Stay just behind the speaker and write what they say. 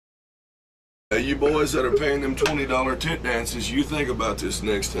you boys that are paying them $20 tit dances, you think about this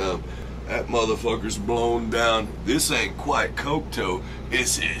next time. That motherfucker's blown down. This ain't quite Cocteau.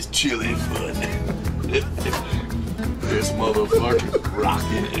 This is chili foot. This motherfucker's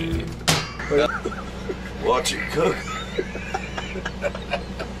rocking. Watch it cook.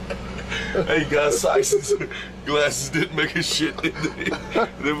 Hey guys, Syson's glasses didn't make a shit, did they?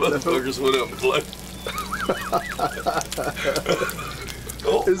 Them motherfuckers went up and played.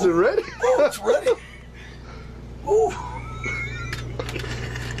 Oh, is it ready? Oh, it's ready. Oh.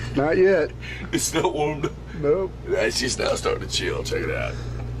 Not yet. It's not warmed up. Nope. It's just now starting to chill. Check it out.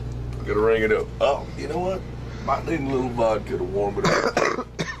 I'm gonna ring it up. Oh, you know what? Might need a little vodka to warm it up.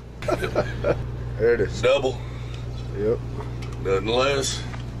 There it is. Double. Yep. Nothing less.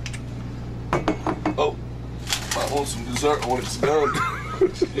 Oh, might want some dessert when it's done.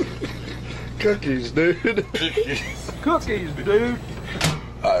 Cookies, dude. Cookies, dude.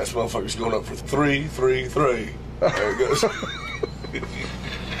 All right, this motherfucker's going up for 3, 3, 3. There it goes.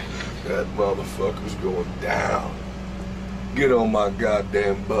 That motherfucker's going down. Get on my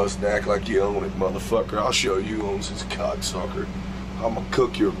goddamn bus and act like you own it, motherfucker. I'll show you who owns this cocksucker. I'm gonna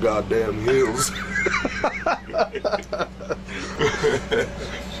cook your goddamn heels.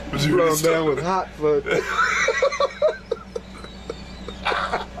 Throw him down with hot foot.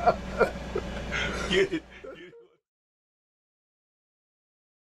 Get it.